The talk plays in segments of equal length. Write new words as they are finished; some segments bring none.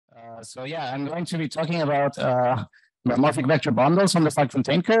So yeah, I'm going to be talking about meromorphic vector bundles on the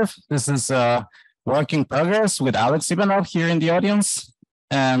Fargues-Fontaine curve. This is work in progress with Alex Ivanov here in the audience.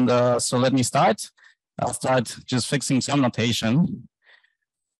 And so let me start. I'll start just fixing some notation.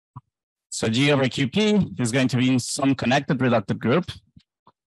 So G over QP is going to be some connected reductive group.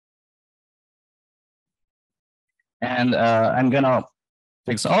 And I'm going to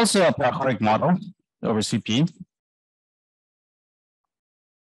fix also a parametric model over CP.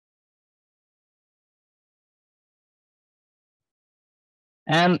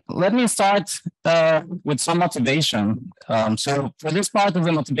 And let me start with some motivation. So for this part of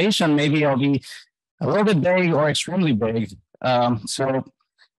the motivation, maybe I'll be a little bit big or extremely big. So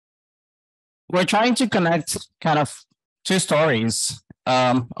we're trying to connect kind of two stories.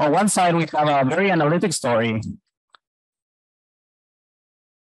 On one side, we have a very analytic story.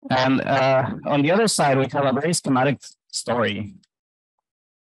 And on the other side, we have a very schematic story.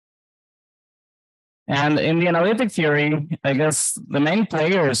 And in the analytic theory, I guess the main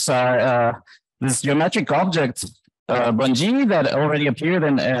players are this geometric object, Bungie, that already appeared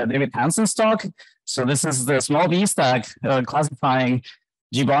in David Hansen's talk. So this is the small b stack classifying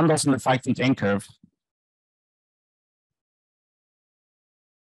G bundles in the Fargues-Fontaine curve.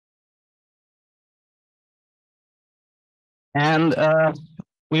 And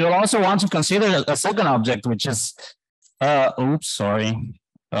we will also want to consider a second object, which is, oops, sorry.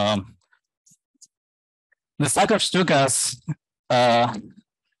 The stack of Stukas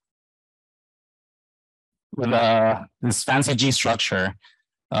with this fancy G structure.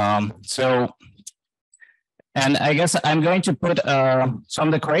 And I guess I'm going to put some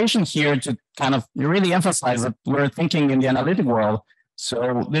decoration here to kind of really emphasize that we're thinking in the analytic world.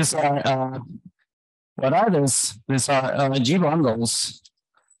 So these are, what are these? These are G bundles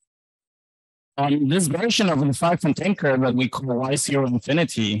on this version of the Fargues-Fontaine curve that we call Y0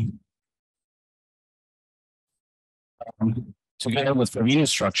 infinity. Together with Frobenius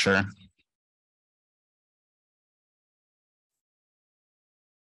structure.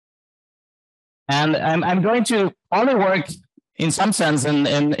 And I'm going to only work in some sense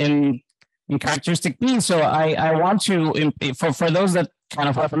in characteristic P. So I want to, for those that kind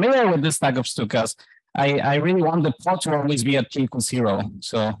of are familiar with this stack of Stukas, I really want the plot to always be at P equals 0.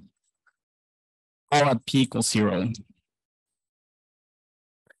 So all at P equals 0.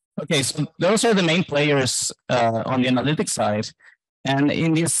 Okay, so those are the main players on the analytic side. And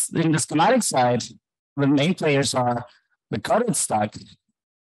in the schematic side, the main players are the Kottwitz stack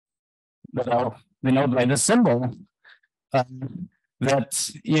that I'll denote by this symbol that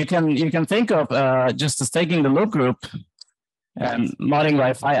you can think of just as taking the loop group and modding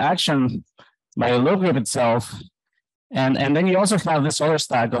by phi action by the loop group itself. And then you also have this other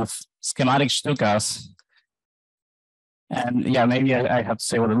stack of schematic Stukas. And yeah, maybe I have to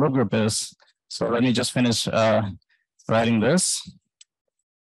say what a loop group is. So let me just finish writing this.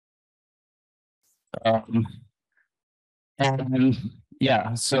 And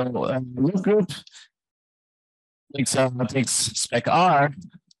yeah, so loop group takes spec R,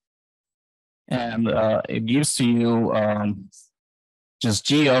 and it gives to you just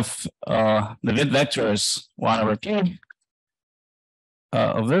G of the bit vectors 1 over P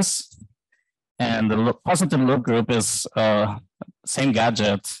of this. And the positive loop group is same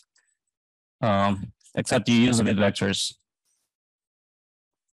gadget, except you use the bit vectors.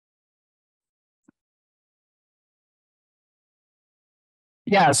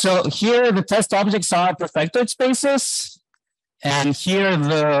 Yeah, so here the test objects are perfectoid spaces, and here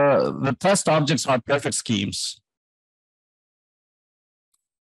the test objects are perfect schemes.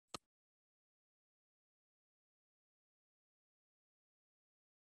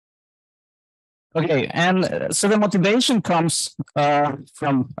 Okay, and so the motivation comes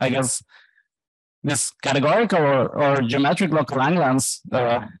from, I guess, this categorical or geometric local Langlands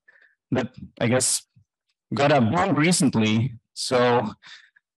that I guess got a boom recently. So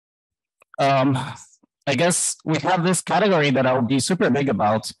I guess we have this category that I'll be super big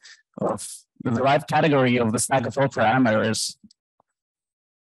about, of the derived category of the stack of all parameters.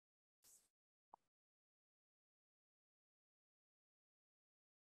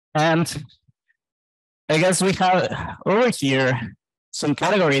 And I guess we have over here some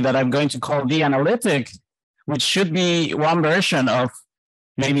category that I'm going to call D analytic, which should be one version of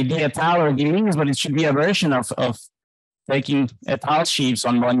maybe D étal or D means, but it should be a version of taking étal sheaves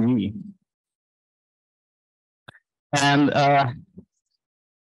on 1G. And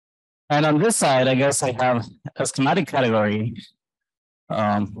on this side, I guess I have a schematic category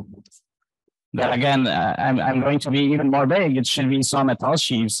that again, I'm going to be even more big. It should be some étal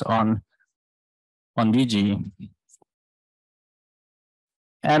sheaves on DG.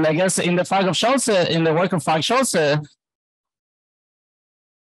 And I guess in the Fargues-Schulze, in the work of Fargues-Schulze,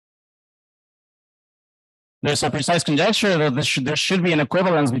 there's a precise conjecture that there should be an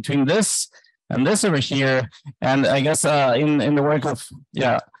equivalence between this and this over here. And I guess in the work of,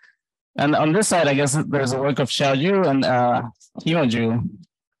 yeah. And on this side, I guess there's a work of Xiaoyu and Himoju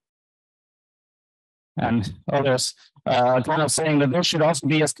and others kind of saying that there should also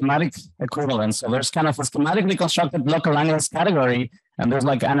be a schematic equivalence. So there's kind of a schematically constructed local Langlands category, and there's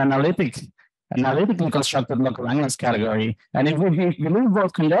like an analytically constructed local Langlands category. And if we believe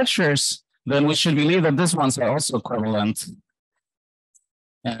both conjectures, then we should believe that these ones are also equivalent.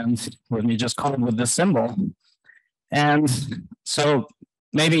 And let me just call it with this symbol. And so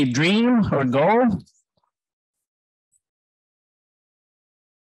maybe dream or goal.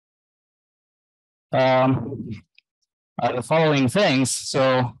 Are the following things.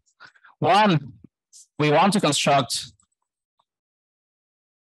 So one, we want to construct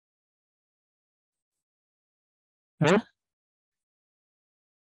yeah,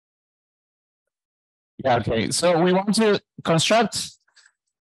 okay. So we want to construct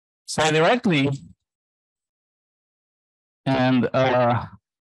say directly, and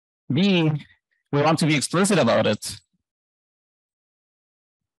B, we want to be explicit about it.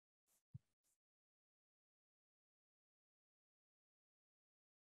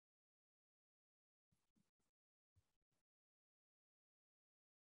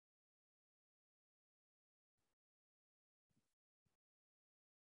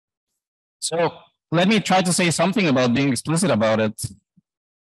 So let me try to say something about being explicit about it.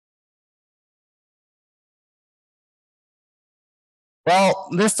 Well,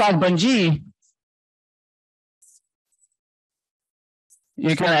 this tag Bunji,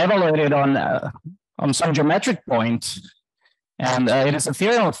 you can evaluate it on some geometric point. And it is a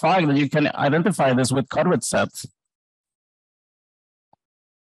theorem of Fargue that you can identify this with Kottwitz sets.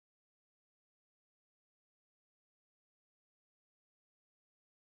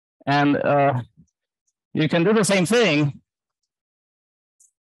 And you can do the same thing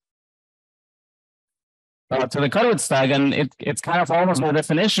to the Kottwitz tag, and it's kind of almost by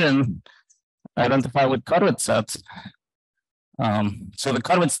definition identified with Kottwitz sets. So the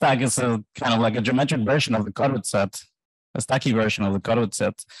Kottwitz tag is a kind of like a geometric version of the Kottwitz set, a stacky version of the Kottwitz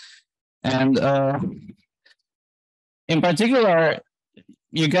set. And in particular,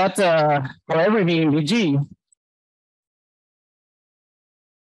 you got for every V in VG,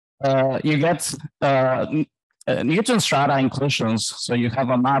 you get Newton strata inclusions. So you have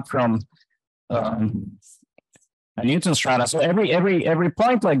a map from a Newton strata. So every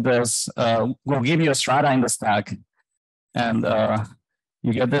point like this will give you a strata in the stack, and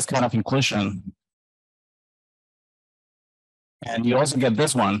you get this kind of inclusion. And you also get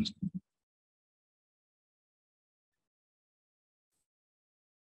this one.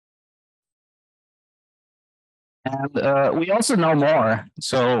 And we also know more.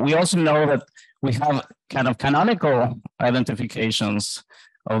 So we also know that we have kind of canonical identifications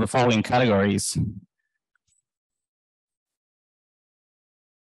of the following categories.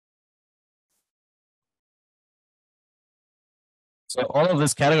 So all of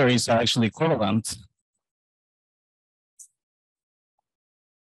these categories are actually equivalent.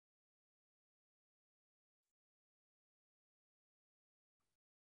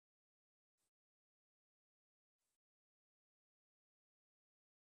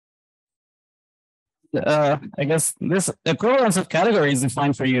 I guess this equivalence of categories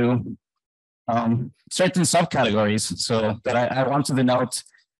defined for you certain subcategories. So that I want to denote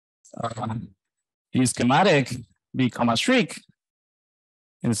the schematic B comma streak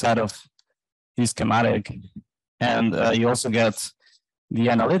inside of the schematic, and you also get the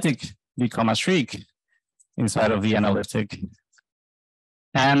analytic B comma streak inside of the analytic.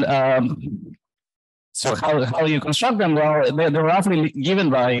 And so how you construct them? Well, they're roughly given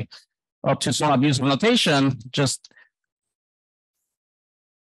by up to some abuse of notation. Just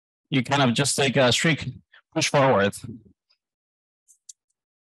you kind of just take a streak, push forward.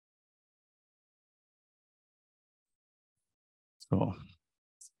 So.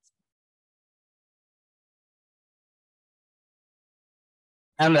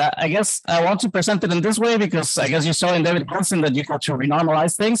 And I guess I want to present it in this way because I guess you saw in David Hansen that you have to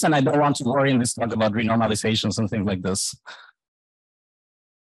renormalize things, and I don't want to worry in this talk about renormalizations and things like this.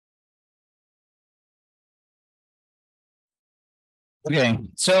 Okay,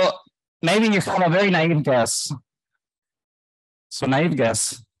 so maybe you have a very naive guess. So naive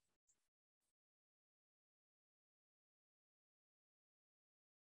guess.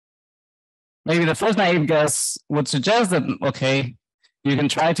 Maybe the first naive guess would suggest that, okay, you can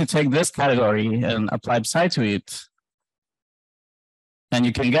try to take this category and apply psi to it. And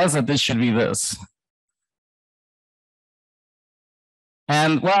you can guess that this should be this.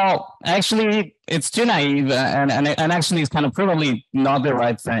 And well, actually, it's too naive, and actually, it's kind of probably not the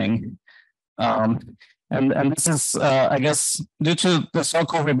right thing. And this is, I guess, due to the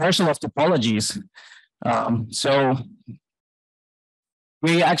so-called reversal of topologies. So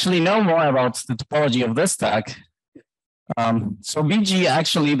we actually know more about the topology of this stack. So BG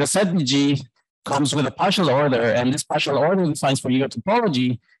actually, the set BG comes with a partial order, and this partial order defines for you a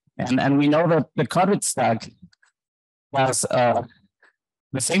topology. And we know that the Kottwitz stack has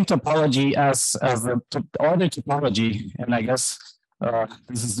the same topology as the order topology. And I guess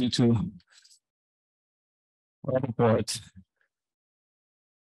this is due to report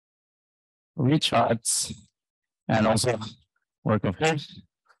recharts and also work of his.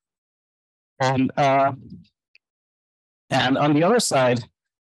 And on the other side,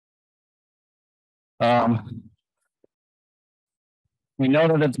 we know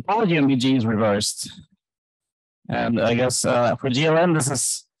that the topology in BG is reversed. And I guess for GLN, this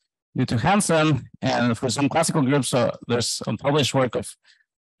is due to Hansen, and for some classical groups, there's unpublished work of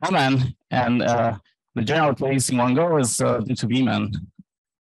Hamann, and the general case in one go is due to Beeman.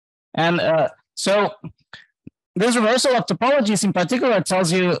 And so this reversal of topologies in particular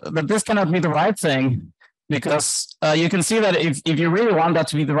tells you that this cannot be the right thing, because you can see that if you really want that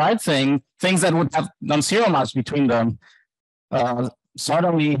to be the right thing, things that would have non-zero maps between them,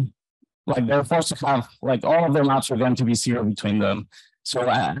 suddenly, like they're forced to have, like all of their maps are going to be zero between them. So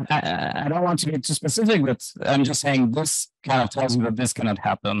I don't want to get too specific, but I'm just saying this kind of tells you that this cannot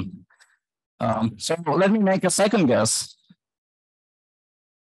happen. So let me make a second guess.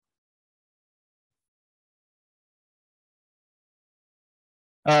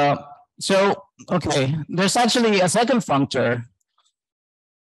 So, okay, there's actually a second functor,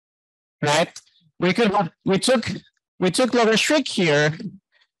 right? We took lower Schrick here,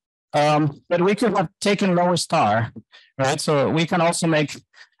 but we could have taken lower star, right? So we can also make,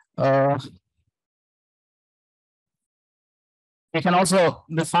 we can also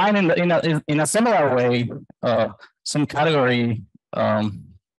define in a similar way some category UV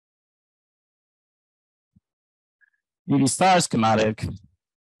star schematic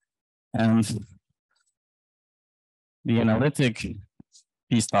and the analytic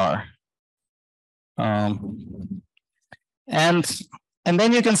P star. And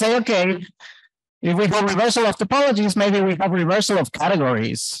then you can say, okay, if we have reversal of topologies, maybe we have reversal of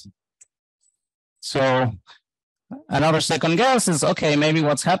categories. So another second guess is, okay, maybe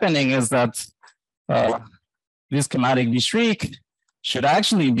what's happening is that this schematic B Schrick should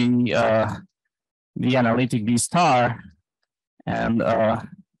actually be the analytic B star, and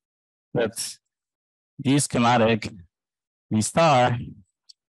that the schematic B star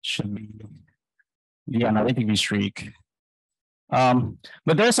should be the analytic B Schrick.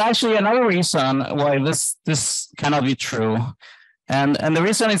 But there's actually another reason why this cannot be true. And the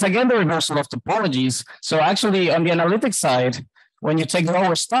reason is, again, the reversal of topologies. So actually, on the analytic side, when you take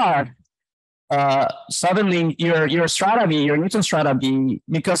lower star, suddenly your strata B, your Newton strata B,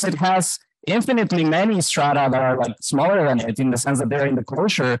 because it has infinitely many strata that are like smaller than it in the sense that they're in the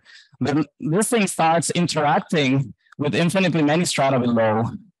closure, then this thing starts interacting with infinitely many strata below.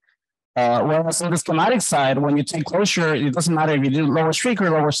 Whereas on the schematic side, when you take closure, it doesn't matter if you do lower Schrick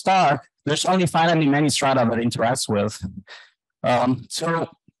or lower star, there's only finitely many strata that it interacts with. So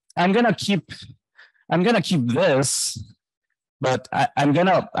I'm gonna keep this, but I'm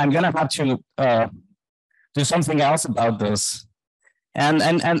gonna have to do something else about this. And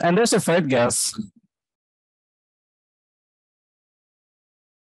there's a third guess.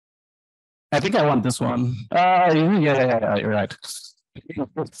 I think I want this one. Yeah, you're right.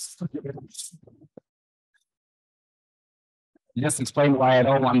 Just explain why I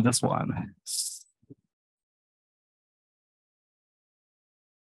don't want this one.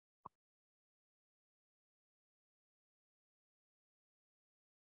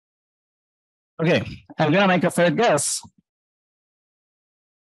 Okay, I'm gonna make a third guess.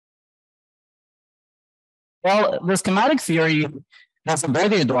 Well, the schematic theory has a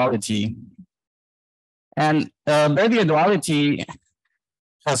Berdier duality, and Berdier duality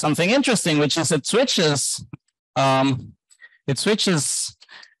has something interesting, which is it switches dV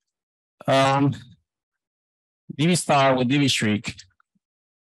star with dV Schrick.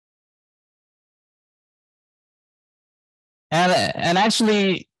 And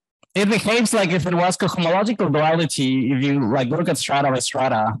actually, it behaves like if it was cohomological duality if you like look at strata by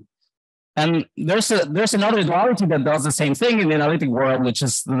strata. And there's another duality that does the same thing in the analytic world, which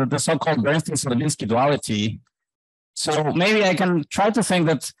is the so-called Bernstein-Slavinsky duality. So maybe I can try to think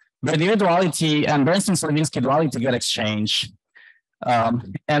that Berdier duality and Bernstein-Slavinsky duality get exchanged.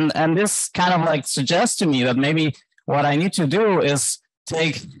 And this kind of like suggests to me that maybe what I need to do is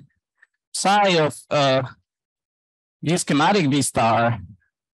take psi of V schematic V star.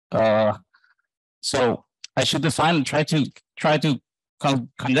 So I should define, try to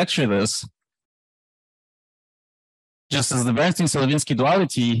conjecture this just as the Bernstein-Solovinsky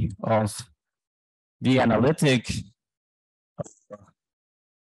duality of the analytic.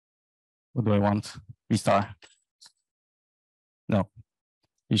 What do I want? V star. No,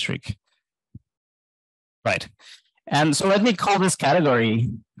 V shriek. Right. And so let me call this category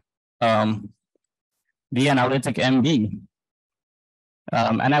the analytic MB.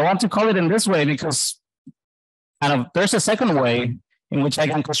 And I want to call it in this way because kind of there's a second way in which I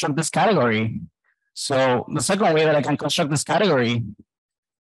can construct this category. So the second way that I can construct this category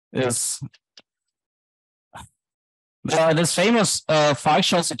is there are this famous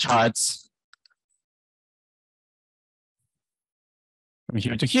Fargues-Fontaine charts from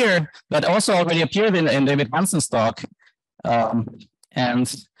here to here that also already appeared in David Hansen's talk.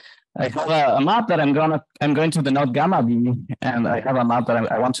 And I have a map that I'm going to denote gamma B, and I have a map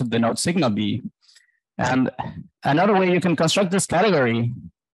that I want to denote sigma B. And another way you can construct this category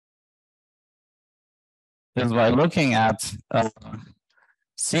is by looking at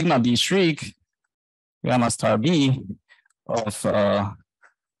sigma B shriek gamma star B of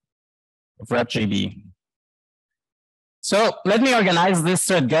rep JB. So let me organize this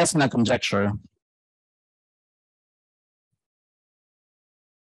third guess in a conjecture.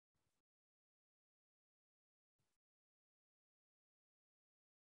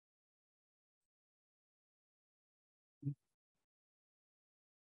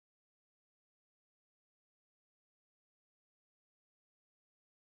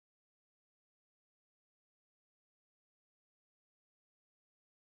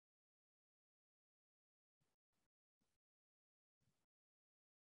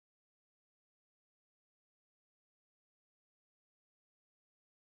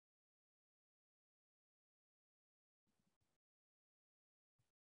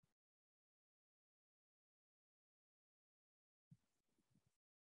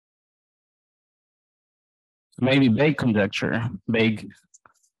 Maybe vague conjecture, vague.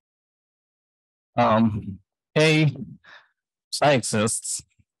 A psi exists.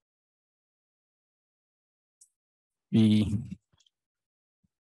 B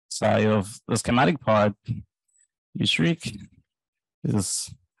psi of the schematic part, U shriek,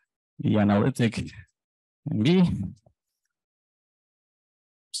 is the analytic and B.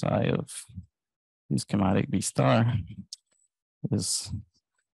 Psi of the schematic B star is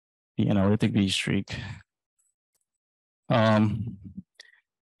the analytic B shriek. And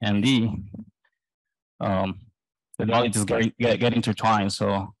D, the dualities get intertwined.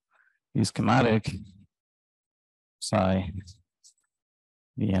 So the schematic psi,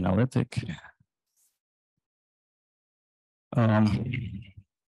 the analytic. What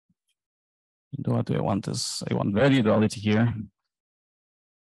do I want this? I want value duality here.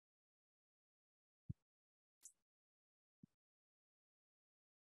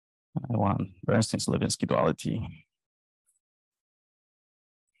 I want Bernstein-Solovinsky duality.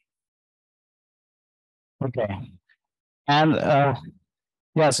 Okay. And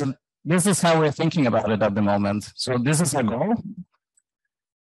yeah, so this is how we're thinking about it at the moment. So this is our goal.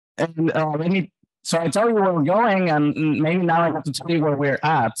 And so I tell you where we're going, and maybe now I have to tell you where we're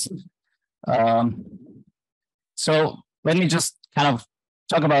at. So let me just kind of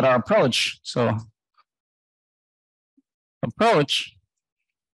talk about our approach. So approach.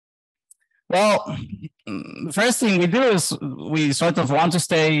 Well, the first thing we do is we sort of want to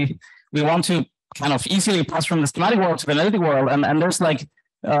stay, we want to kind of easily pass from the schematic world to the analytic world. And there's like,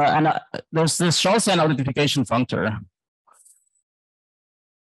 there's this Scholzian identification functor.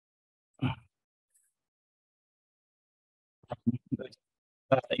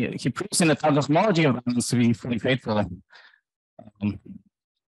 He proves in the cosmology of them to be fully faithful.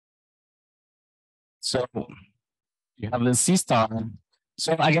 So you have the C star.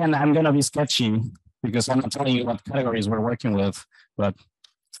 So again, I'm going to be sketchy because I'm not telling you what categories we're working with, but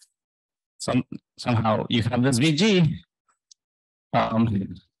somehow you have this VG.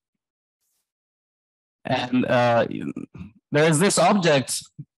 And there is this object,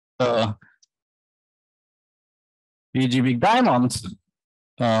 VG big diamond.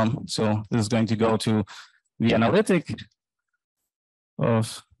 So this is going to go to the analytic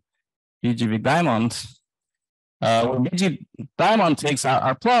of VG big diamond. Where VG diamond takes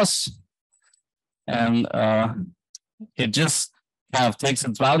R plus, and it just kind of takes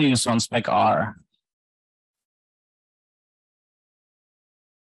its values on spec R.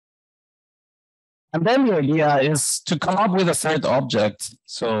 And then the idea is to come up with a third object.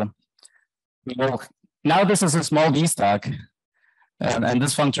 So we will, now this is a small d stack, and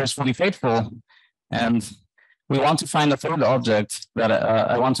this functor is fully faithful. And we want to find a third object that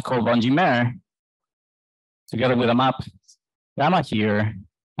I want to call Von Mer, together with a map gamma here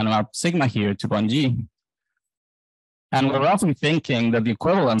and a map sigma here to Von G. And we're roughly thinking that the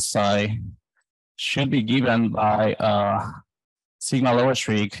equivalence psi should be given by sigma lower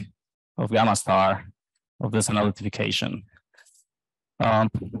shriek of gamma star of this analytification. Yeah.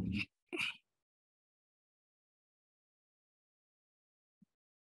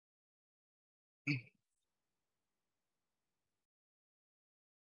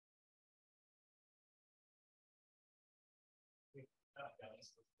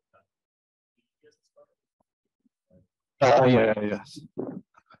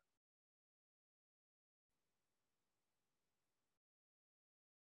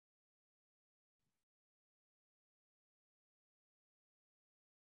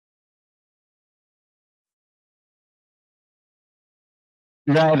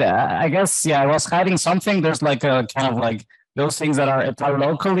 Right. I guess, yeah, I was hiding something. There's like a kind of like those things that are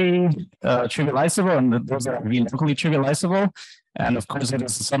locally trivializable and those that are really locally trivializable. And of course, it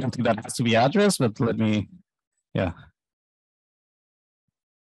is something that has to be addressed, but let me, yeah.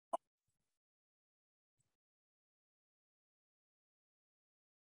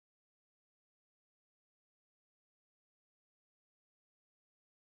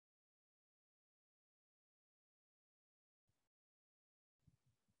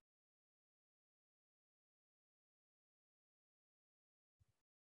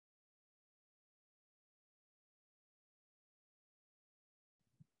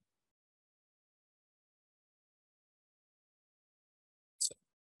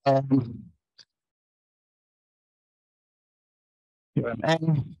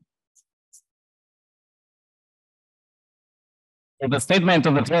 The statement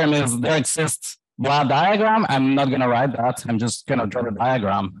of the theorem is there exists blah diagram. I'm not going to write that. I'm just going to draw the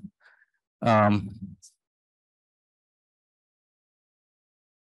diagram.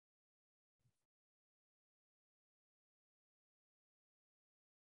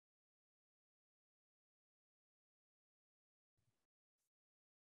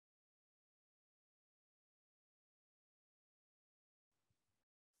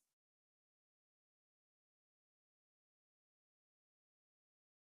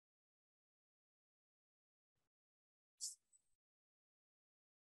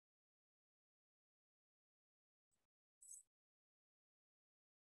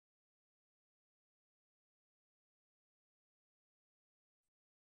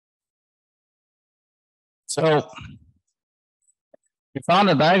 So we found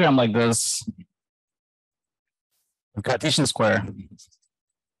a diagram like this, a Cartesian square.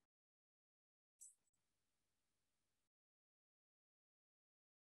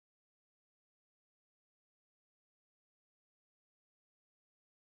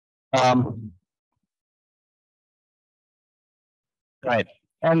 Right.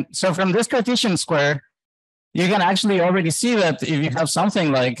 And so from this Cartesian square, you can actually already see that if you have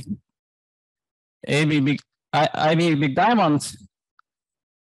something like IB big diamond,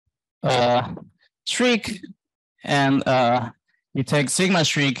 shriek, and you take sigma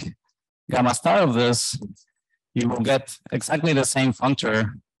shriek gamma star of this, you will get exactly the same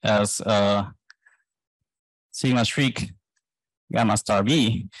functor as sigma shriek gamma star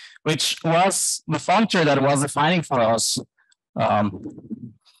B, which was the functor that was defining for us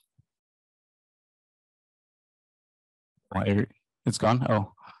it's gone.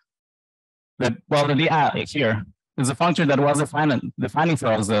 Oh, well, here is a function that was defining for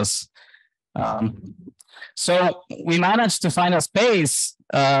us this. So we managed to find a space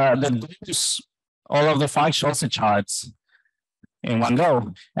that groups all of the Fargues charts in one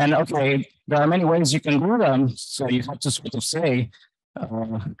go. And okay, there are many ways you can group them. So you have to sort of say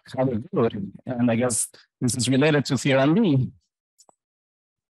how they do it. And I guess this is related to theorem B.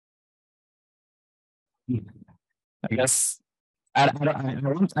 I guess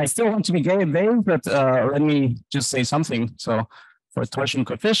I still want to be gay there, but let me just say something. So for torsion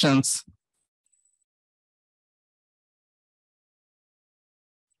coefficients,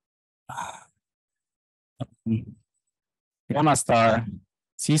 gamma star,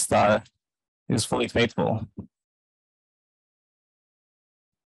 C star is fully faithful.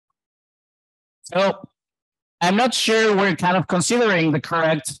 So I'm not sure we're kind of considering the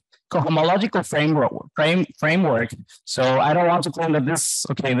correct cohomological framework. So I don't want to claim that this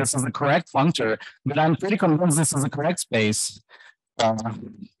is the correct functor, but I'm pretty convinced this is the correct space.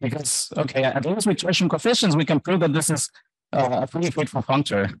 Because, okay, at least with torsion coefficients, we can prove that this is a fully faithful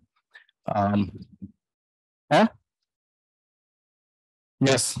functor. Yeah.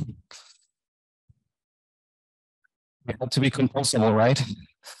 Yes. It had to be composable, right?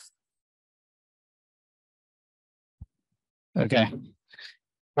 Okay.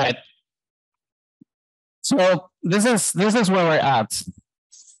 Right. So this is where we're at.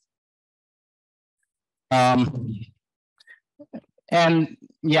 And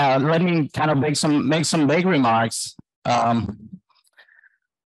yeah, let me kind of make some vague remarks.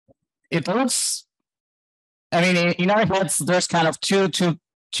 It looks, I mean, in our heads, there's kind of two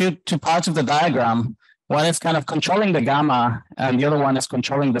parts of the diagram. One is kind of controlling the gamma, and the other one is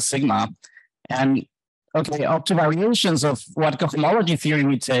controlling the sigma. And okay, up to variations of what cohomology theory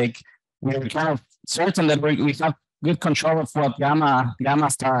we take, we're kind of certain that we have good control of what gamma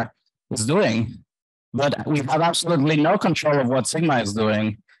star is doing, but we have absolutely no control of what sigma is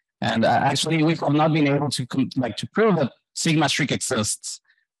doing. And actually, we have not been able to to prove that sigma streak exists.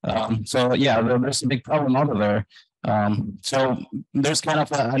 So yeah, there's a big problem over there. So there's kind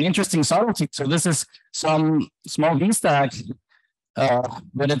of an interesting subtlety. So this is some small V stack,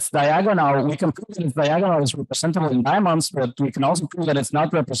 but it's diagonal. We can prove that it's diagonal is representable in diamonds, but we can also prove that it's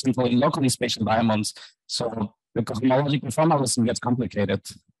not representable in locally spatial diamonds. So the cosmological formalism gets complicated.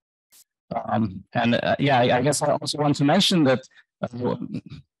 Yeah, I guess I also want to mention that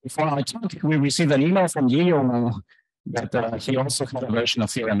before I talk, we received an email from Yeo that he also had a version of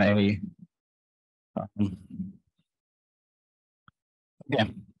theorem A. Yeah.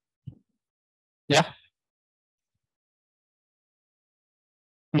 Yeah.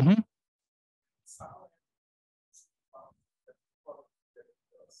 Mm-hmm.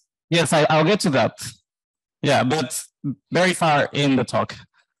 Yes, I'll get to that. Yeah, but very far in the talk.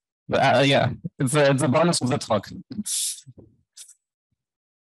 But yeah, it's a bonus of the talk.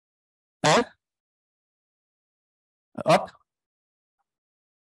 Up,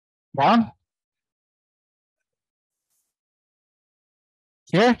 down,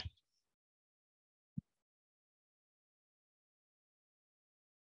 here.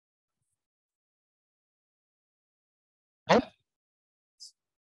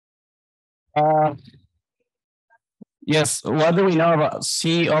 Uh, yes, what do we know about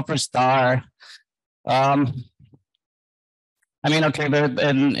C upper star? I mean, okay, but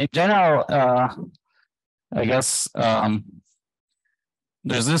in general, I guess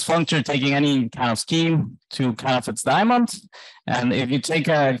there's this functor taking any kind of scheme to kind of its diamond. And if you take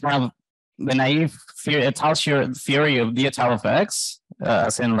a kind of the naive theory, it tells your theory of d tau of x,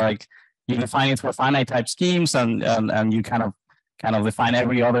 as in like you define it for finite type schemes and you kind of define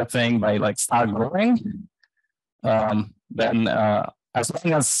every other thing by like star growing. Then as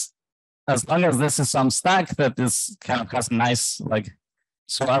long as this is some stack that is kind of has a nice like,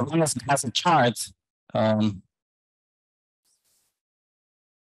 so as long as it has a chart,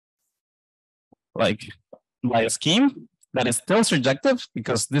 like by a scheme that is still surjective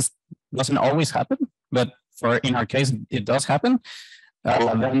because this doesn't always happen, but for in our case it does happen.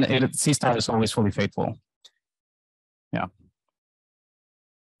 Then C star is always fully faithful. Yeah.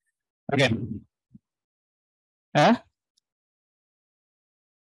 Okay. Yeah,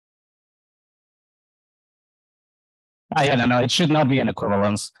 no, it should not be an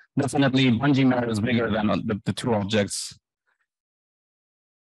equivalence. Definitely, bungee mirror is bigger than the two objects.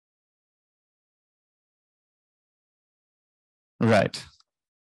 Right.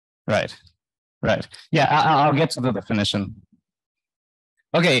 Yeah, I'll get to the definition.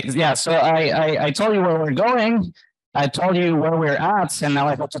 Okay, yeah, so I told you where we're going. I told you where we're at, and now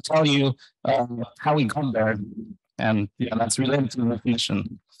I have to tell you how we got there. And yeah, that's related to the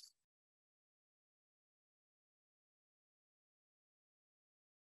definition.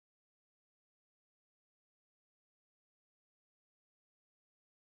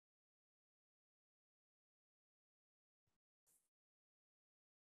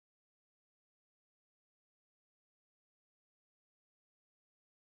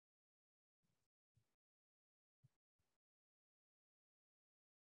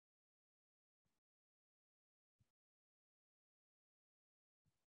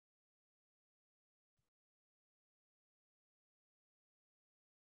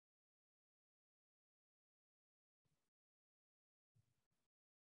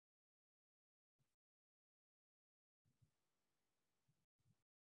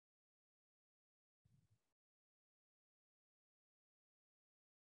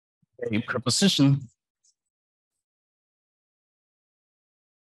 A proposition.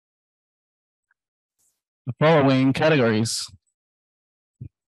 The following categories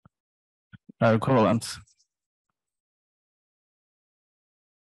are equivalent.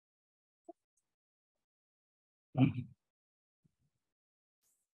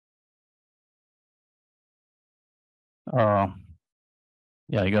 Yeah,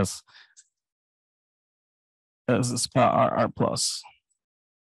 I guess this is R plus.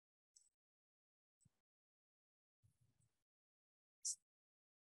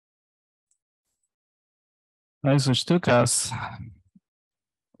 Isostochastic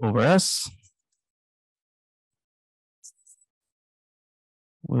over S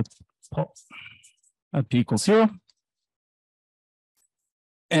with at p equals 0.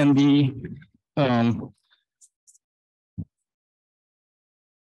 And the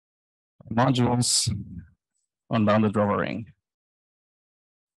modules on bounded Rover ring.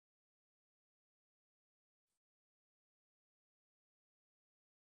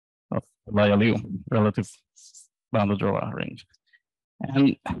 Of Liu relative bounded Rover ring.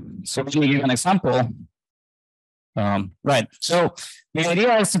 And so let me give an example. Right. So the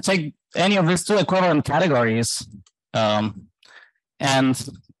idea is to take any of these two equivalent categories and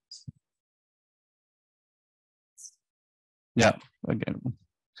yeah, okay.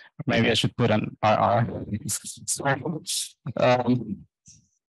 Maybe I should put an RR.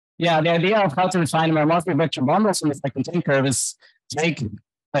 Yeah, the idea of how to define meromorphic vector bundles on the Fargues-Fontaine curve is take,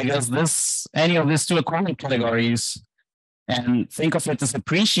 I guess, any of these two equivalent categories and think of it as a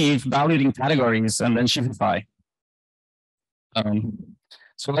pre-sheaf valuing categories and then sheafify.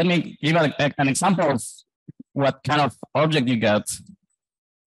 So let me give an example of what kind of object you get.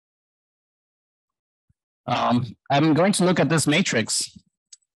 I'm going to look at this matrix.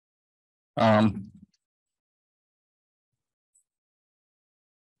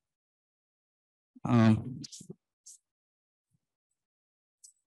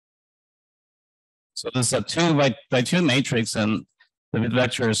 So this is a 2 by 2 matrix, and the bit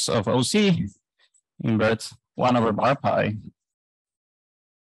vectors of OC invert 1 over bar pi.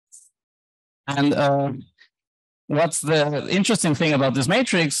 And what's the interesting thing about this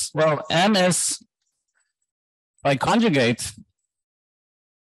matrix? Well, M is by conjugate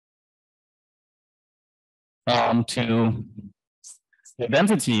to the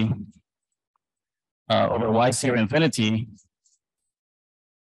identity over y0 infinity.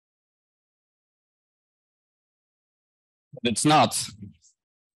 But it's not.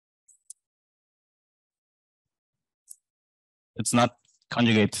 It's not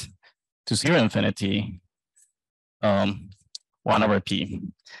conjugate to 0 infinity 1 over p.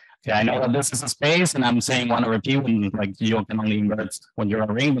 Okay, I know that this is a space, and I'm saying 1 over p when like you can only invert when you're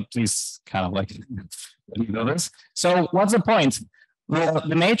a ring, but please kind of like let me do this. So what's the point? Well,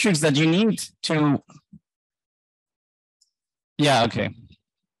 the matrix that you need to, yeah, okay.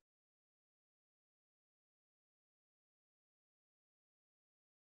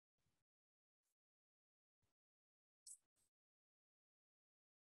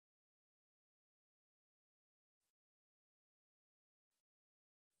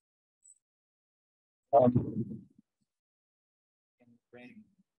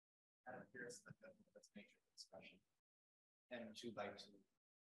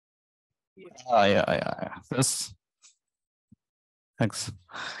 Yeah. This. Thanks.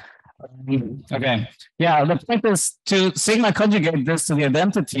 Okay. Yeah, the point is to sigma conjugate this to the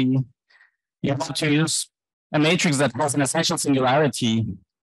identity, you have to use a matrix that has an essential singularity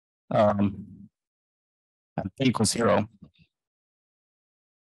at p equals 0.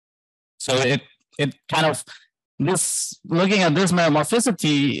 So it kind of this looking at this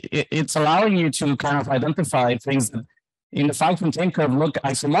meromorphicity, it's allowing you to kind of identify things that in the Fargues-Fontaine curve look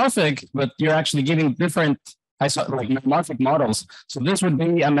isomorphic, but you're actually giving different like meromorphic models. So this would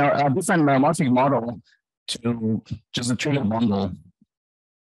be a different meromorphic model to just a trivial bundle.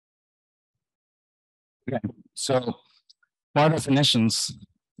 Okay, so more definitions.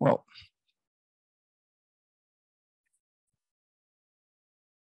 Well,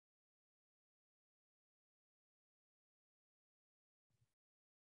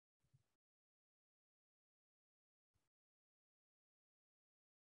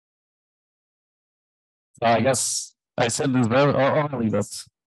 I guess I said this very early, but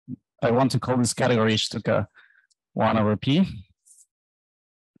I want to call this category Stuka 1 over p.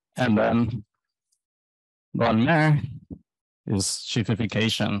 And then von Mehr is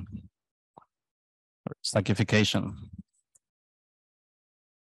sheafification or stackification.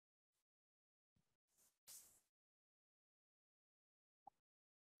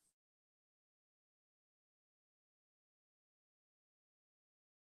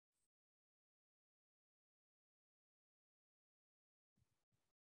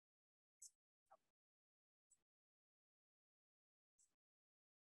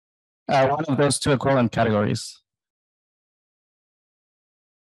 One of those two equivalent categories.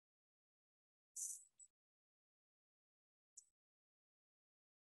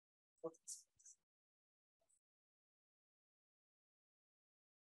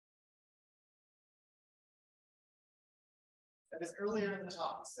 Because earlier in the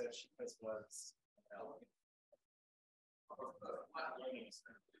talk, you said she was.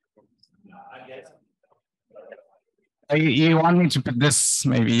 I guess. You want me to put this?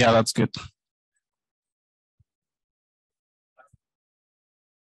 Maybe, yeah, that's good.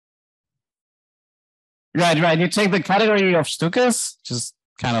 Right. You take the category of Stukas, just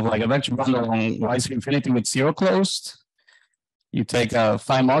kind of like a vector bundle on y infinity with zero closed. You take a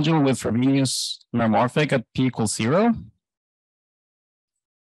phi module with Frobenius meromorphic at p equals 0.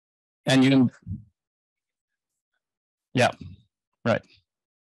 And you, yeah, right.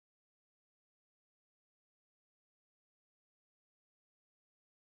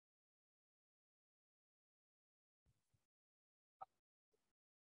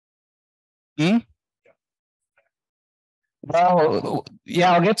 Hmm? Well,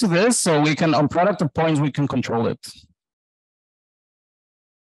 yeah, I'll get to this. So we can, on product of points, we can control it.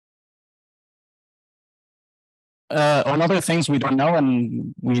 On other things we don't know,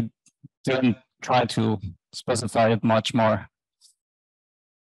 and we didn't try to specify it much more.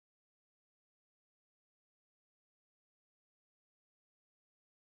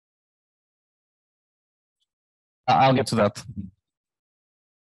 I'll get to that.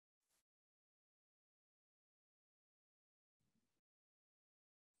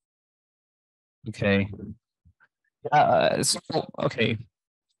 Okay. So, okay.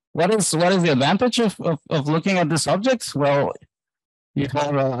 What is the advantage of looking at this object? Well, you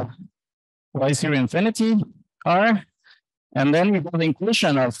have y0 infinity r, and then you have the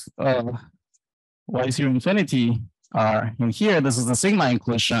inclusion of y0 infinity r in here. This is the sigma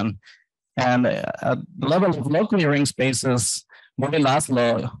inclusion. And at the level of locally ring spaces, Morley last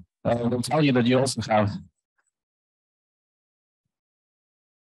law will tell you that you also have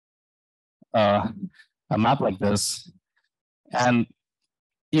a map like this. And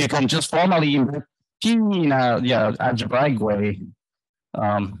you can just formally invert P in a algebraic way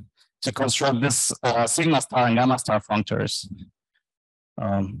to construct this sigma star and gamma star functors.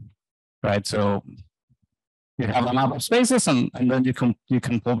 Right, so you have a map of spaces, and then you can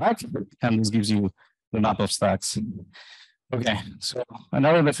pull back, and this gives you the map of stacks. Okay, so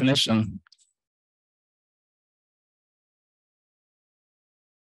another definition.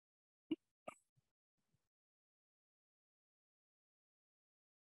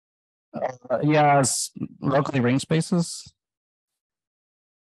 Yes, locally ring spaces.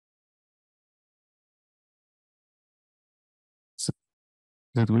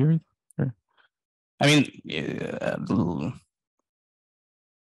 Is it weird? I mean,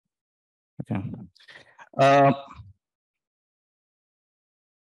 okay.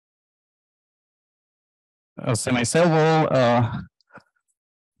 A semi-stable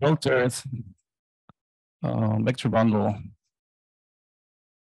filtered vector bundle.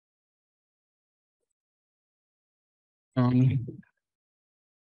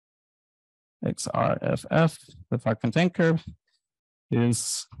 XRFF, the Fargues-Fontaine curve,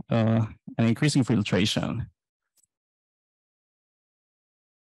 is an increasing filtration.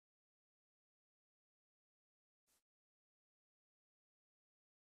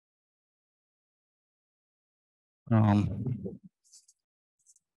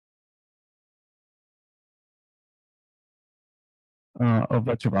 Of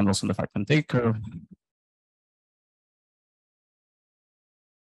vector bundles in the Fargues-Fontaine curve.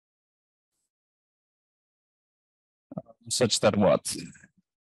 Such that what?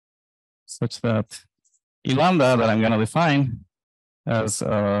 Such that E lambda that I'm going to define as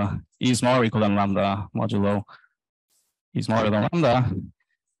E smaller or equal than lambda modulo E smaller than lambda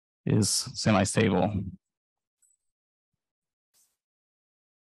is semi-stable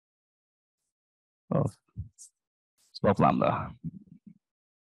of slope lambda.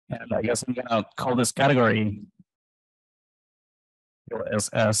 And I guess I'm going to call this category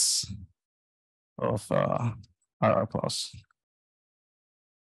SS of RR plus.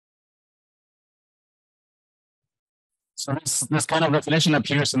 So this kind of definition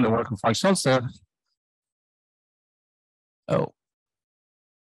appears in the work of Fargues-Fontaine. Oh.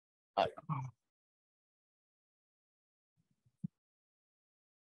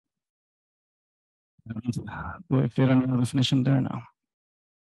 Do I fit another definition there now?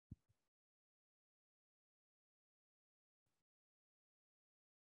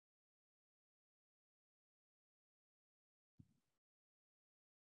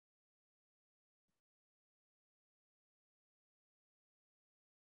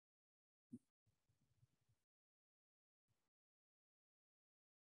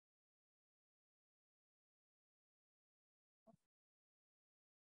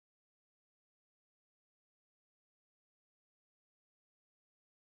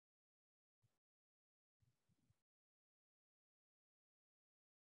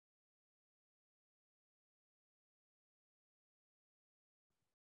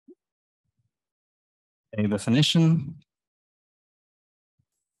 a definition.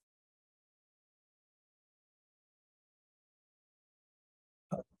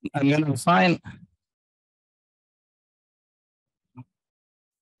 I'm going to find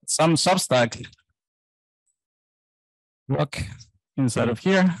some substack block inside of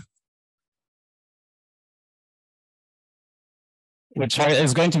here, which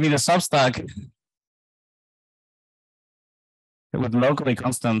is going to be the substack with locally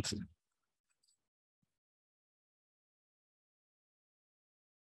constant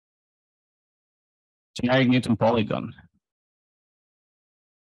generic Newton polygon.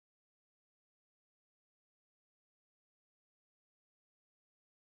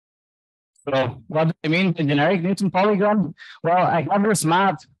 So what do I mean by generic Newton polygon? Well, I have this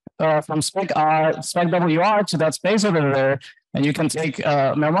map from spec WR to that space over there, and you can take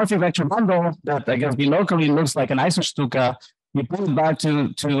a meromorphic vector bundle that I guess locally looks like an isostuka. You put it back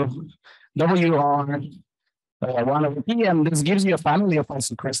to WR 1 over P, and this gives you a family of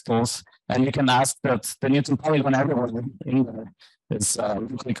isocrystals, and you can ask that the Newton polygon everywhere in there is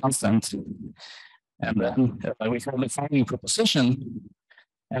locally constant. And then we have the following proposition,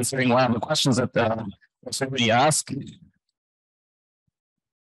 answering one of the questions that somebody asked.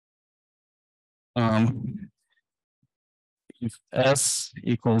 If S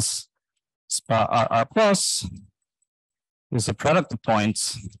equals spa RR plus is a product of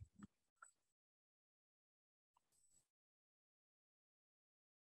points,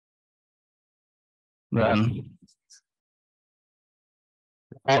 then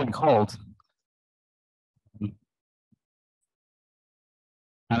all called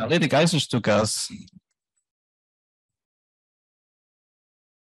analytic isostukas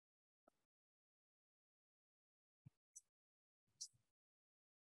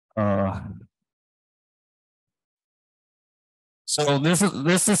so this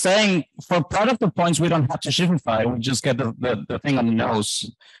is saying for product of points we don't have to shiftify, we just get the thing on the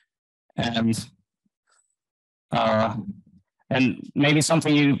nose. And maybe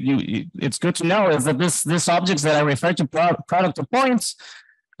something it's good to know is that this objects that I refer to product of points,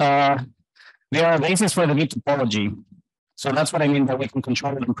 they are a basis for the V topology. So that's what I mean by we can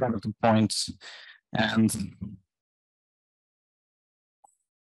control it in product of points. And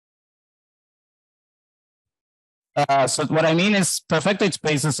so what I mean is perfected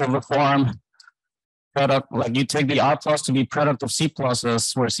spaces of the form product, like you take the R plus to be product of C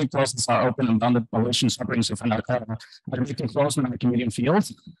pluses, where C pluses are open and bounded Polish substrings of an Hermitian closed Archimedean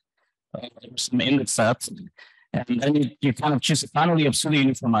field. There's some index set. And then you kind of choose a family of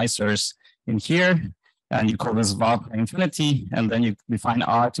pseudo-uniformizers in here, and you call this var by infinity, and then you define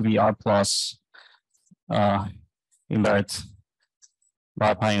R to be R plus invert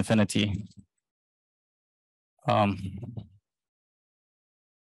var by infinity. And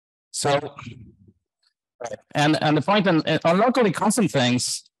the point on locally constant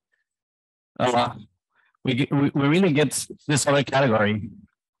things, we really get this other category.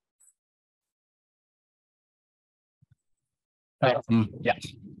 Yeah,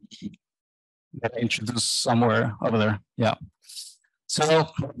 that I introduced somewhere over there. Yeah.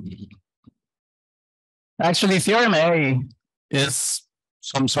 So actually, theorem A is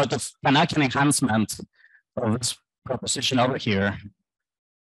some sort of Panachian enhancement of this proposition over here.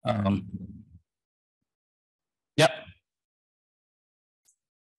 Yep.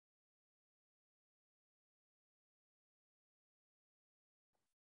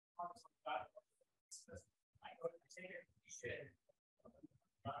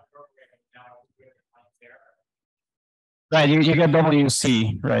 Right, you get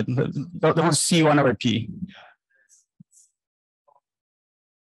WC, right? WC 1 over P.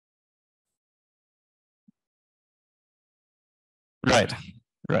 Right,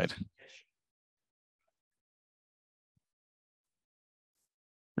 right.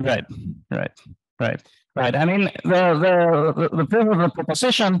 Right. I mean, the proof of the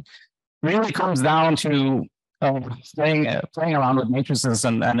proposition really comes down to playing around with matrices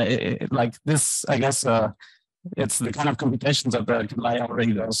and like this. I guess it's the kind of computations that Lai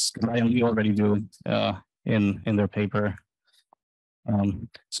already does. Lai and Lee already do in their paper.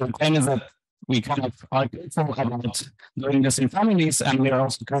 So the claim is that we kind of are careful about doing this in families, and we are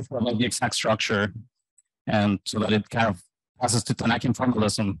also careful about the exact structure, and so that it kind of passes to Tanakian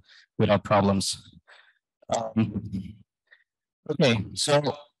formalism without problems. Okay,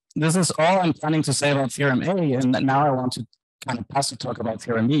 so this is all I'm planning to say about theorem A, and now I want to kind of pass to talk about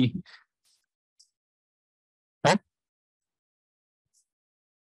theorem B. Okay.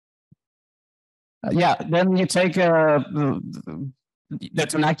 Yeah, then you take the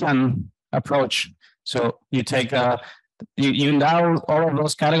Tanakian approach. So you take the you endow all of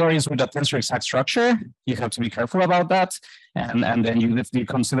those categories with a tensor exact structure. You have to be careful about that. And then you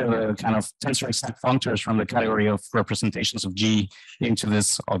consider the kind of tensor exact functors from the category of representations of G into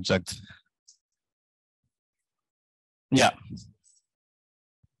this object. Yeah.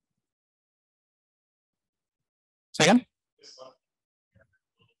 Second?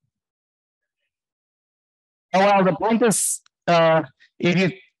 Oh, well, the point is, if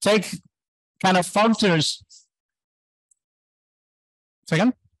you take kind of functors.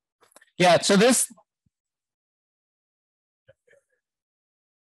 Second? Yeah, so this.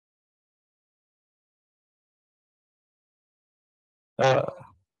 Yeah.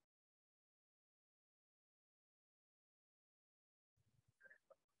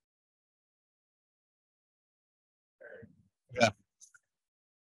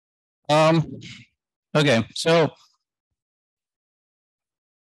 Okay, so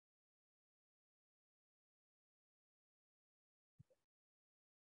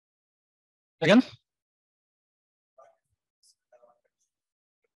again.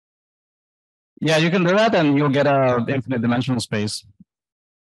 Yeah, you can do that, and you'll get a infinite dimensional space.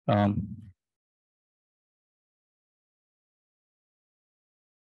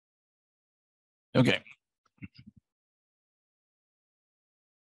 Okay.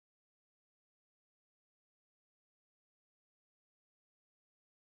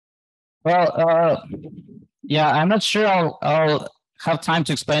 Well, yeah, I'm not sure I'll have time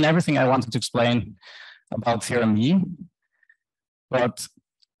to explain everything I wanted to explain about theorem E, but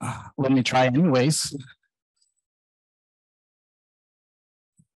let me try anyways.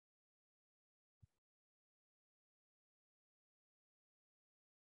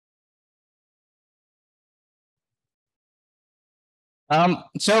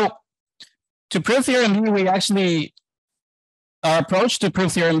 So to prove theorem E, we actually, our approach to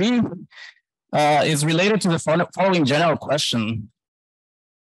prove theorem E is related to the following general question.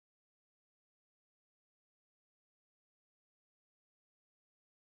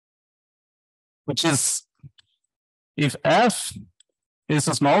 Which is, if F is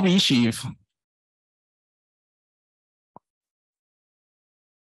a small B sheaf,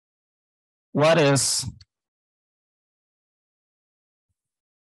 what is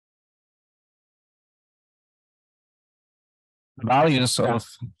the values of,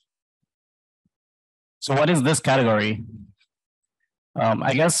 so what is this category?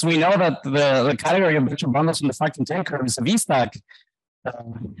 I guess we know that the category of vector bundles in the Fargues-Fontaine curve is a V-stack.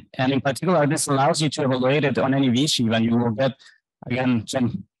 And in particular, this allows you to evaluate it on any V sheaf, and you will get, again,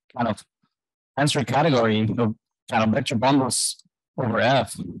 some kind of tensor category of kind of vector bundles over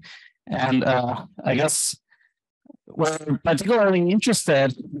F. And I guess we're particularly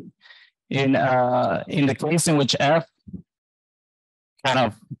interested in the case in which F kind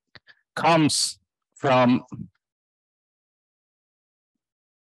of comes from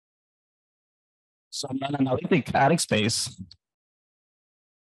some non-analytic p-adic space.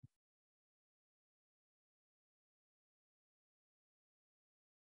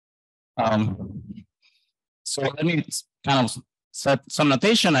 So let me kind of set some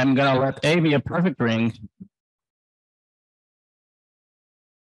notation. I'm going to let A be a perfect ring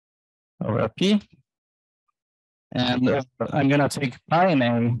over P. And I'm going to take pi in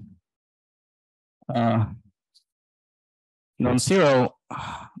a non-zero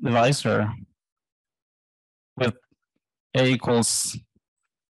divisor with A equals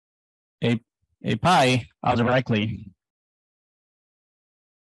a pi algebraically.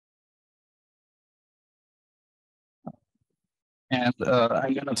 And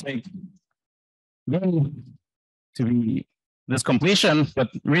I'm going to take B to be this completion, but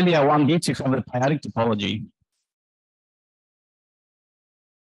really I want B to have the p-adic topology.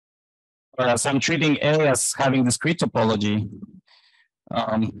 Whereas I'm treating A as having discrete topology.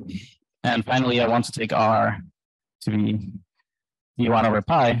 And finally, I want to take R to be D1 over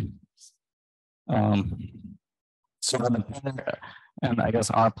pi. So the pair, and I guess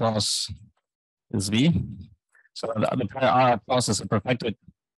R plus is V. So the pair R plus is a perfected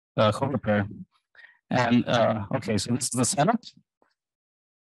Hoover pair. And okay, so this is the setup.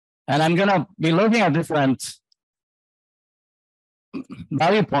 And I'm going to be looking at different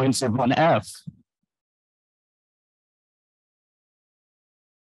value points of one F.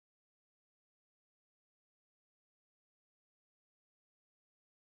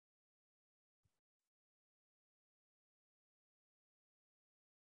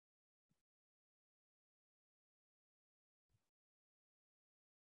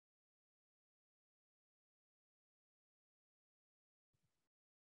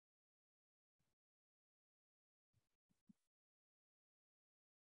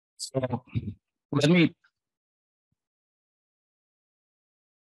 So let me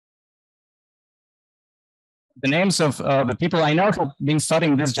the names of the people I know have been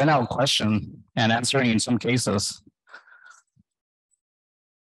studying this general question and answering in some cases.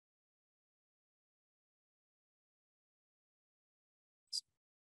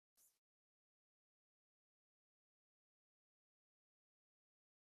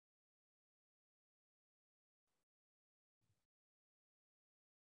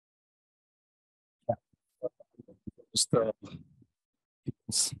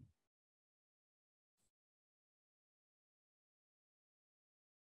 Just,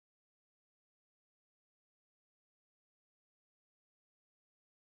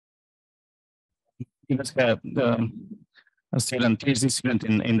 he was a student, PhD student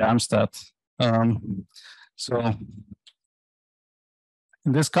in Darmstadt. So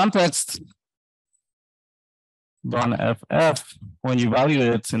in this context, von FF, when you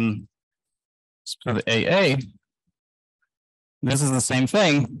value it in split AA, this is the same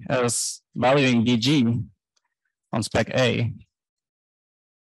thing as valuing DG on spec A.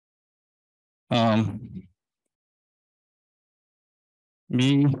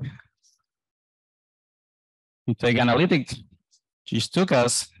 B, you take analytic G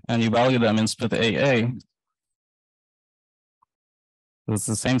Stukas and you value them in split AA. It's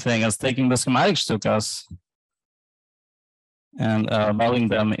the same thing as taking the schematic Stukas and valuing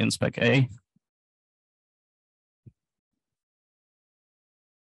them in spec A.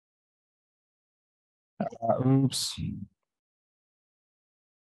 Oops.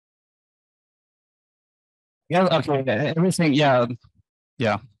 Yeah, okay, everything, yeah.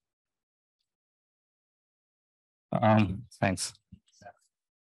 Thanks.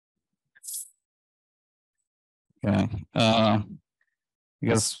 Okay.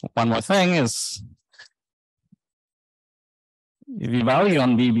 Because one more thing is, if you value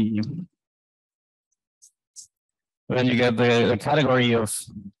on BB, then you get the category of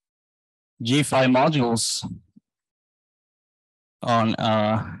G5 modules on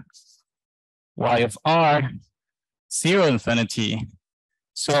Y of R, 0 infinity.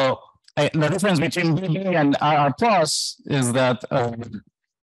 So the difference between BB and RR plus is that,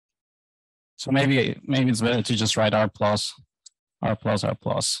 so maybe it's better to just write R plus.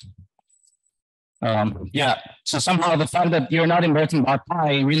 Yeah, so somehow the fact that you're not inverting bar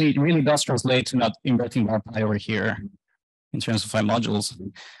pi really does translate to not inverting bar pi over here in terms of phi modules.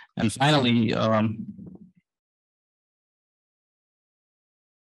 And finally,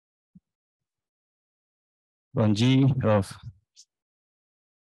 one G of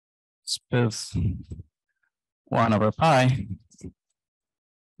spith 1 over pi,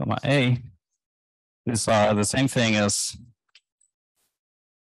 comma A, these are the same thing as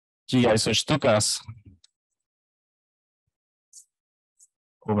G isostukas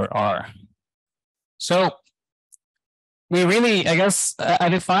over R. So we really, I guess, I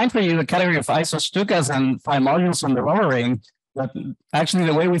defined for you the category of isostukas and phi modules on the roller ring, but actually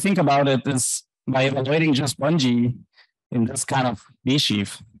the way we think about it is by evaluating just one G in this kind of B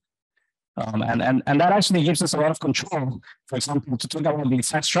sheaf. And that actually gives us a lot of control. For example, to talk about the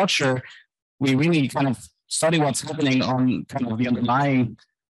exact structure, we really kind of study what's happening on kind of the underlying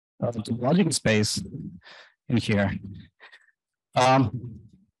topological space in here.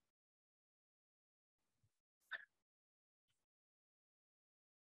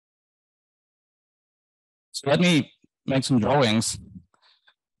 So let me make some drawings.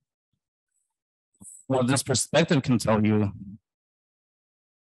 What this perspective can tell you.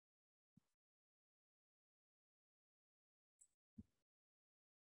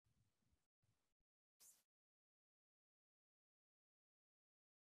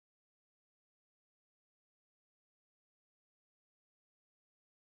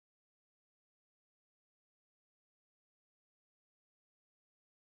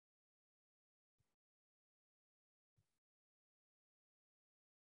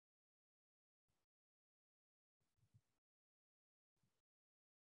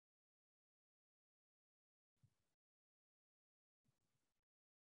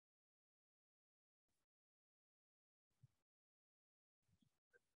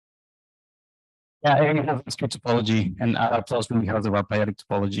 Yeah, I have this topology, and plus we have the p-adic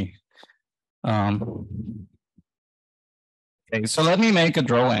topology. Okay, so let me make a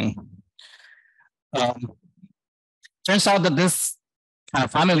drawing. Turns out that this kind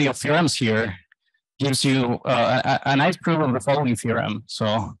of family of theorems here gives you a nice proof of the following theorem.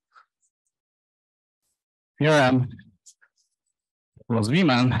 So theorem plus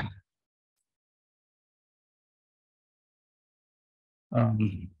Riemann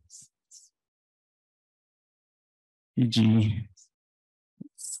e.g.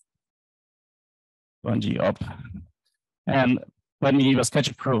 1G up. And let me give a sketch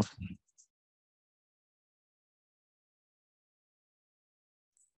of proof.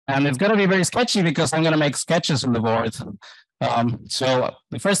 And it's going to be very sketchy because I'm going to make sketches on the board. So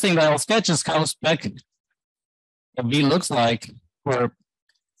the first thing that I'll sketch is how spec of B looks like, where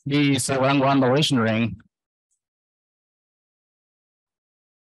B is a rank 1 dilation ring.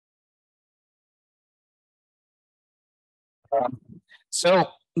 So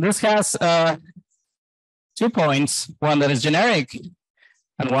this has 2 points, one that is generic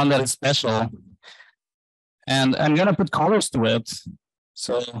and one that is special. And I'm going to put colors to it.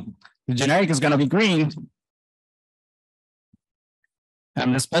 So the generic is going to be green.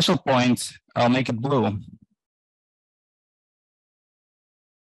 And the special point, I'll make it blue.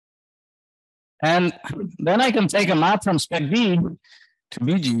 And then I can take a map from spec B to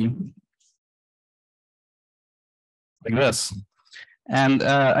BG, like this. And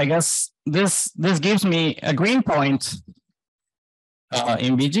I guess this gives me a green point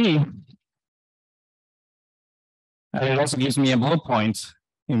in BG. And it also gives me a blue point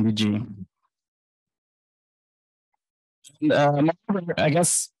in BG. And, I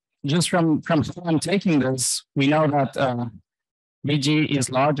guess just from how I'm taking this, we know that BG is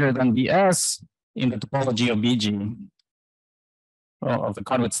larger than BS in the topology of BG, or of the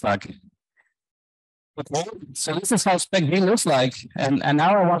Kottwitz stack. Okay, so this is how spec B looks like, and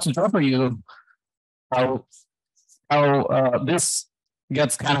now I want to draw for you how this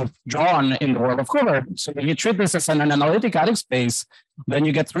gets kind of drawn in the world of color. So if you treat this as an analytic adic space, then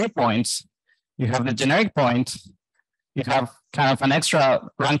you get 3 points. You have the generic point, you have kind of an extra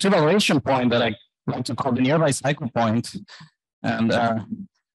rank 2 valuation point that I like to call the nearby cycle point, and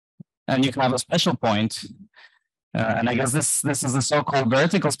you have a special point. And I guess this is the so-called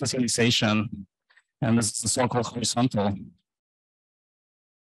vertical specialization, and this is the so-called horizontal.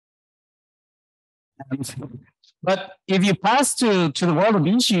 But if you pass to the world of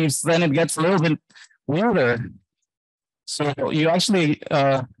B-sheaves, then it gets a little bit weirder. So you actually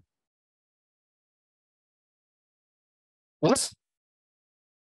what?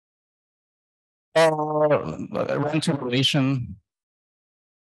 Rank 2 relation.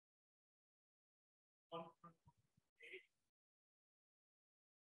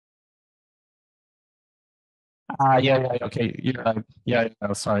 Yeah, okay. Yeah,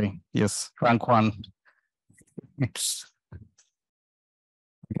 sorry. Yes, rank 1.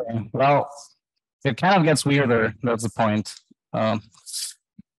 Okay, well, it kind of gets weirder. That's the point.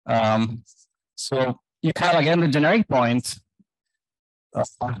 So you have again the generic point.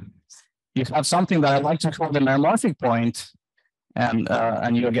 You have something that I like to call the meromorphic point, and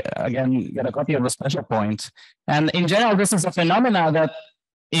you get a copy of the special point. And in general, this is a phenomena that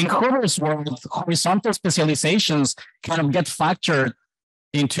in Hoover's world, horizontal specializations kind of get factored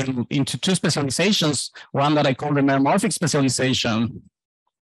into 2 specializations, one that I call the meromorphic specialization,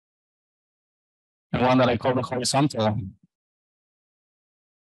 and one that I call the horizontal.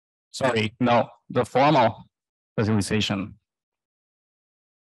 Sorry, no, the formal specialization.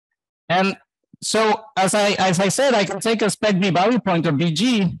 And so as I said, I can take a spec B value point of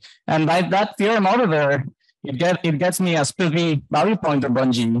BG, and by that theorem over there, it gets me a spec B value point of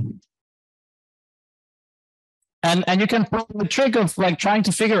 1G. And you can pull the trick of like trying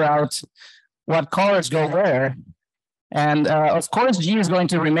to figure out what colors go where. And of course, G is going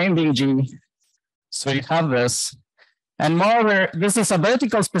to remain being G. So you have this. And moreover, this is a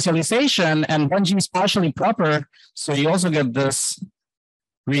vertical specialization, and 1G is partially proper. So you also get this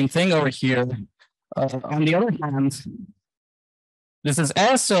green thing over here. On the other hand, this is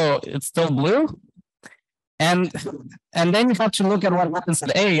S, so it's still blue. And then you have to look at what happens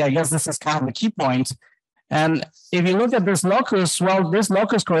at A. I guess this is kind of the key point. And if you look at this locus, well, this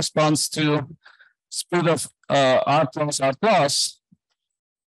locus corresponds to split of R plus R plus,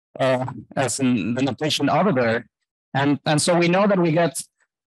 as in the notation over there. And so we know that we get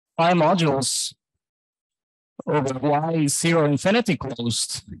phi modules over Y0 infinity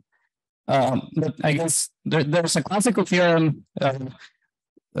closed. But I guess there's a classical theorem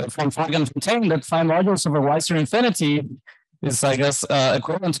from Fargues-Fontaine that phi modules over Y0 infinity is, I guess,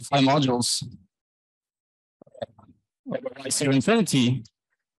 equivalent to phi modules over Y0 infinity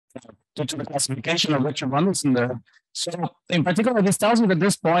due to the classification of Richard bundles in there. So in particular, this tells me that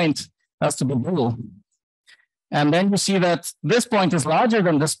this point has to be blue. And then you see that this point is larger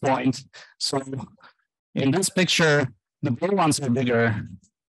than this point. So in this picture, the blue ones are bigger.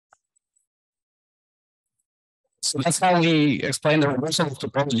 So that's how we explain the reversal of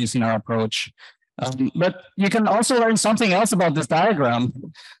topologies in our approach. But you can also learn something else about this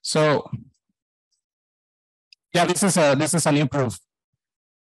diagram. So yeah, this is a new proof.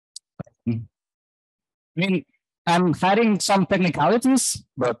 I mean, I'm hiding some technicalities,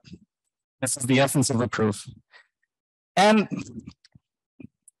 but this is the essence of the proof. And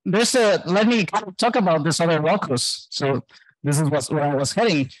let me kind of talk about this other locus. So this is where I was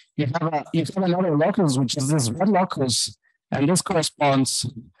heading. You have another locus, which is this red locus, and this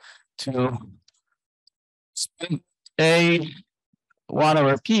corresponds to spin A1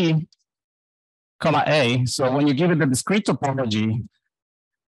 over P, comma A. So when you give it the discrete topology,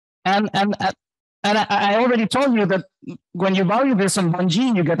 and I already told you that when you value this on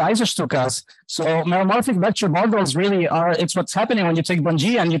 1G, you get isostukas. So meromorphic vector bundles really are, it's what's happening when you take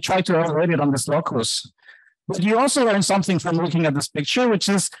 1G and you try to evaluate it on this locus. But you also learn something from looking at this picture, which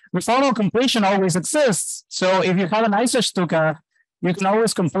is the formal completion always exists. So if you have an isostuka, you can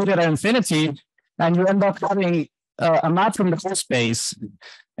always complete it at infinity, and you end up having a map from the whole space.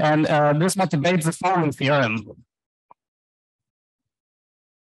 And this motivates the following theorem.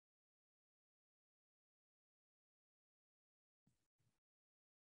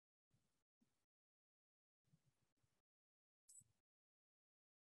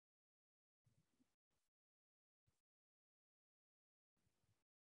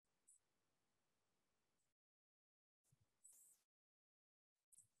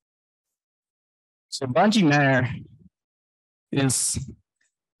 So bungee mare is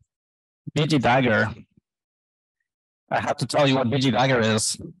BG dagger. I have to tell you what BG dagger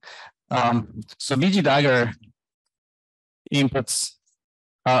is. So BG dagger inputs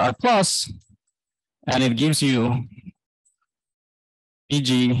are plus, and it gives you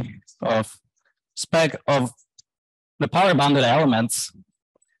BG of spec of the power bounded elements.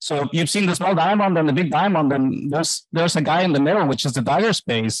 So you've seen the small diamond and the big diamond, and there's a guy in the middle, which is the dagger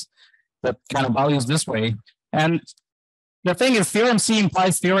space that kind of values this way. And the thing is, theorem C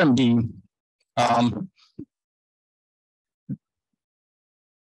implies theorem D.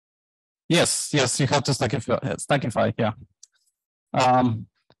 Yes, you have to stackify, yeah.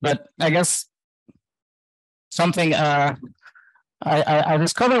 But I guess something I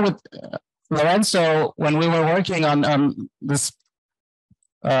discovered with Lorenzo when we were working on this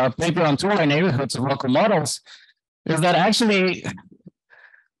paper on two-line neighborhoods of local models is that actually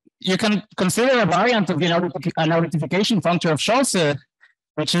you can consider a variant of a notification functor of Schulze,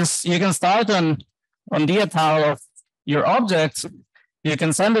 which is you can start on d et al of your object. You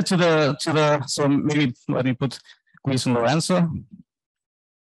can send it to the so maybe let me put Gleason Lorenzo.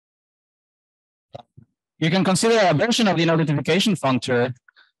 You can consider a version of the notification functor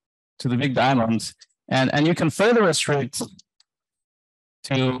to the big diamond, and you can further restrict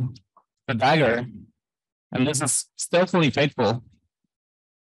to the dagger, and this is stealthily faithful.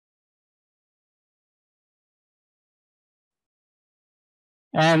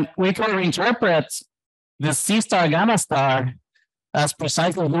 And we can reinterpret this C star gamma star as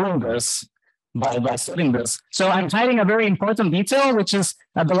precisely doing this by studying this. So I'm hiding a very important detail, which is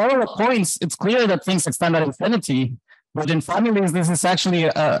at the level of points, it's clear that things extend at infinity. But in families, this is actually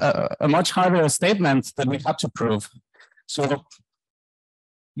a much harder statement that we have to prove. So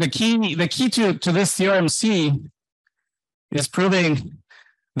the key to this theorem C is proving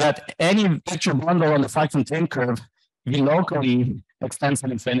that any vector bundle on the Fargues-Fontaine curve locally extends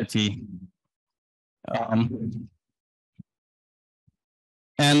at infinity.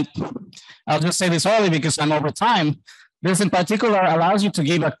 And I'll just say this early because I'm over time. This in particular allows you to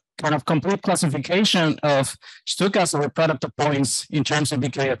give a kind of complete classification of Stukas over product of points in terms of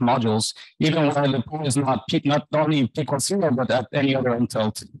decayed modules, even where the point is not only p equals 0, but at any other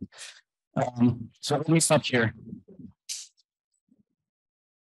untilt. So let me stop here.